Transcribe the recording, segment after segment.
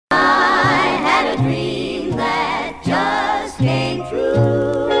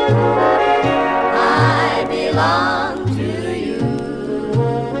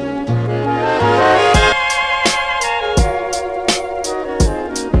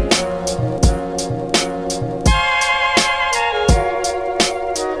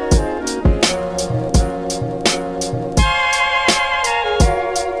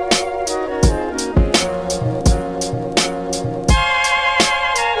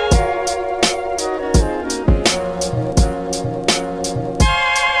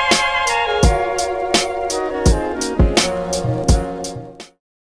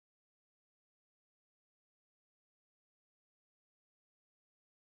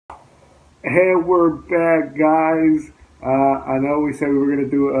And we're back, guys. I know we said we were going to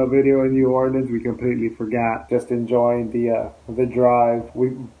do a video in New Orleans. We completely forgot. Just enjoying the drive. We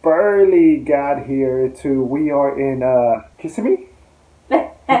barely got here to, we are in, kissing me?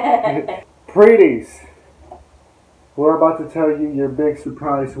 Pretties. We're about to tell you your big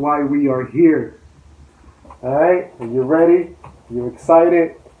surprise why we are here. Alright, are you ready? You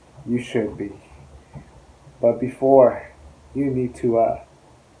excited? You should be. But before, you need to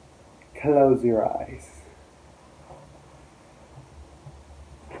close your eyes.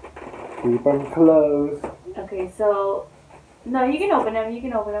 Keep them closed. Okay, so, no, you can open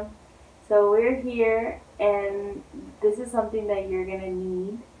them, So we're here, and this is something that you're going to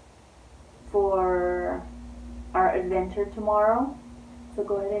need for our adventure tomorrow. So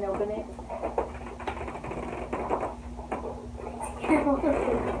go ahead and open it.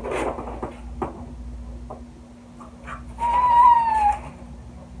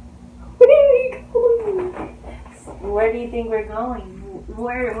 Where do you think we're going?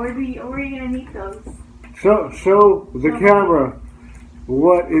 Where are you gonna need those? Show the camera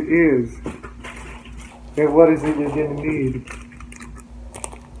what it is. And what is it you're gonna need?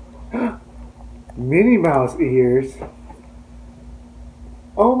 Minnie Mouse ears.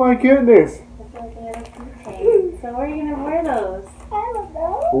 Oh my goodness. Okay, so where are you gonna wear those? I don't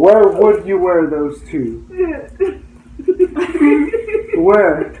know. Where would you wear those to?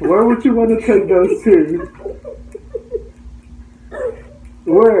 Where would you want to take those to?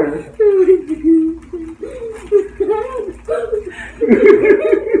 Where?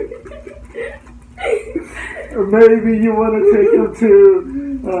 Maybe you want to take them to,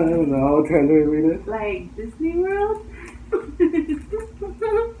 I don't know, tell me read it. Like Disney World?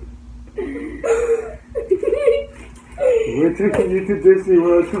 We're taking you to Disney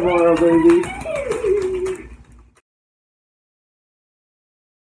World tomorrow, baby.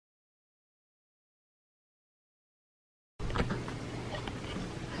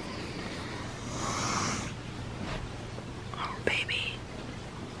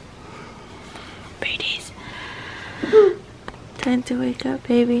 Pretties. Time to wake up,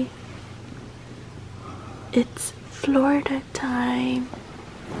 baby. It's Florida time.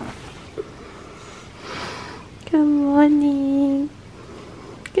 Good morning.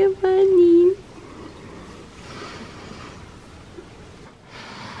 Good morning.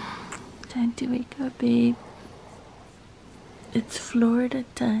 Time to wake up, babe. It's Florida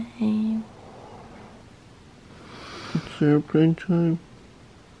time. It's airplane time.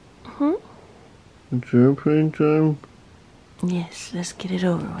 Hmm? It's airplane time. Yes, let's get it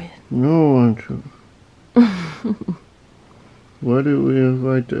over with. No, I want to. Why did we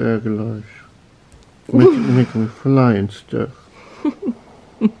invite the Aguilars? Make me fly and stuff.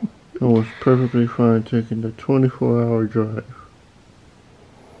 I was perfectly fine taking the 24-hour drive.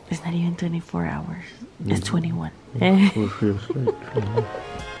 It's not even 24 hours. It's 21. It feels like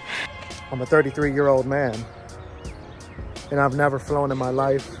I'm a 33-year-old man, and I've never flown in my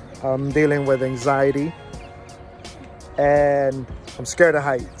life. I'm dealing with anxiety, and I'm scared of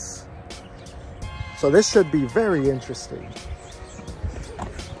heights. So this should be very interesting.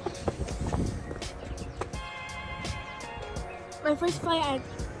 My first flight at,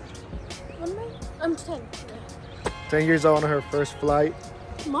 what am I? I'm 10. 10 years old on her first flight.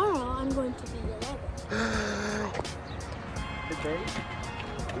 Tomorrow I'm going to be 11. Today,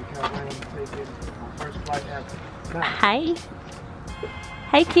 because I am taking my first flight ever. Now, Hi.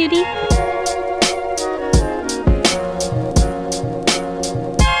 Hi, cutie.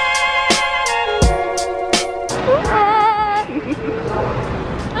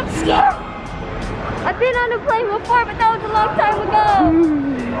 I'm scared. I've been on a plane before, but that was a long time ago.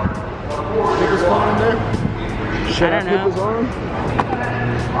 people's phone in there? I don't know. People's arm?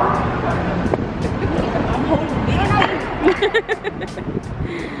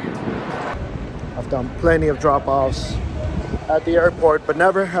 I've done plenty of drop-offs at the airport, but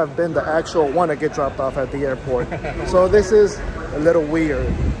never have been the actual one to get dropped off at the airport. So this is a little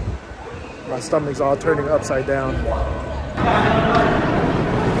weird. My stomach's all turning upside down.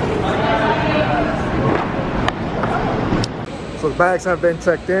 So the bags have been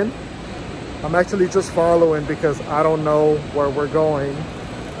checked in. I'm actually just following because I don't know where we're going.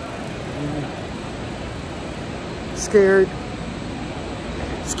 Scared.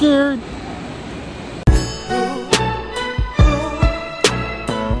 Scared.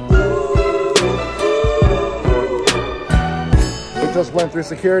 We just went through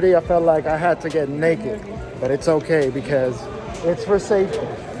security. I felt like I had to get naked, but it's okay because it's for safety.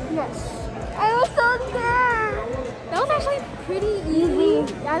 Yes. I was so scared. That was actually pretty easy.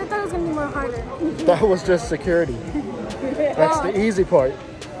 I thought it was going to be more harder. That was just security. That's the easy part.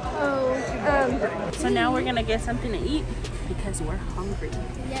 Oh. So now we're gonna get something to eat because we're hungry.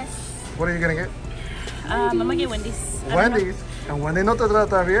 Yes. What are you gonna get? I'm gonna get Wendy's. Wendy's. And Wendy no te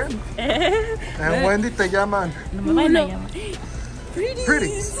trata bien. And Wendy te llaman No me vayan a llamar.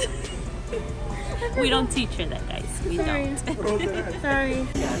 Pretties. We don't teach her that, guys. We don't. Sorry.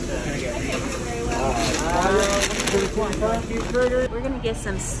 We're gonna get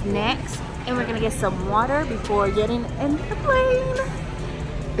some snacks and we're gonna get some water before getting in the plane.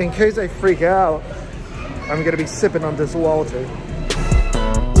 In case I freak out, I'm gonna be sipping on this water.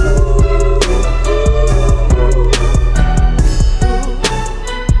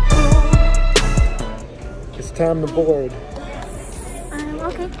 It's time to board.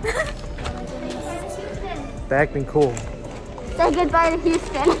 Okay. Back been cool. Say goodbye to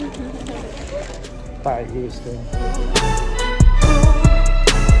Houston. Bye, Houston.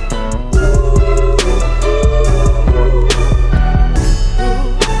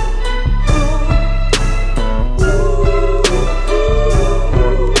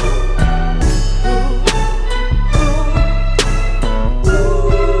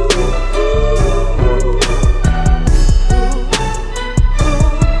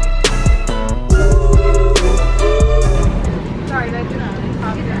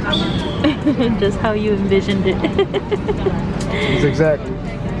 Just how you envisioned it. It's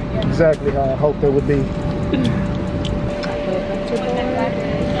exactly how I hoped it would be.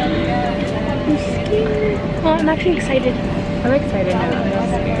 Well, I'm actually excited. I'm excited now.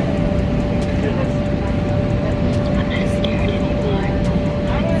 I'm not scared anymore.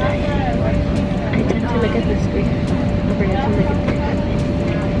 I tend to look at the screen. I forget to look at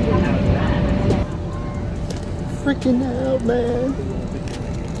the Freaking out, man.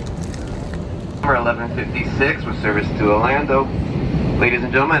 Number 1156 with service to Orlando. Ladies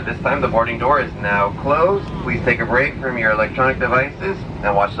and gentlemen, at this time the boarding door is now closed. Please take a break from your electronic devices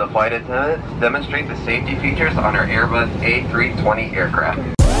and watch the flight attendants demonstrate the safety features on our Airbus A320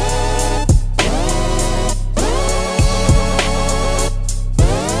 aircraft.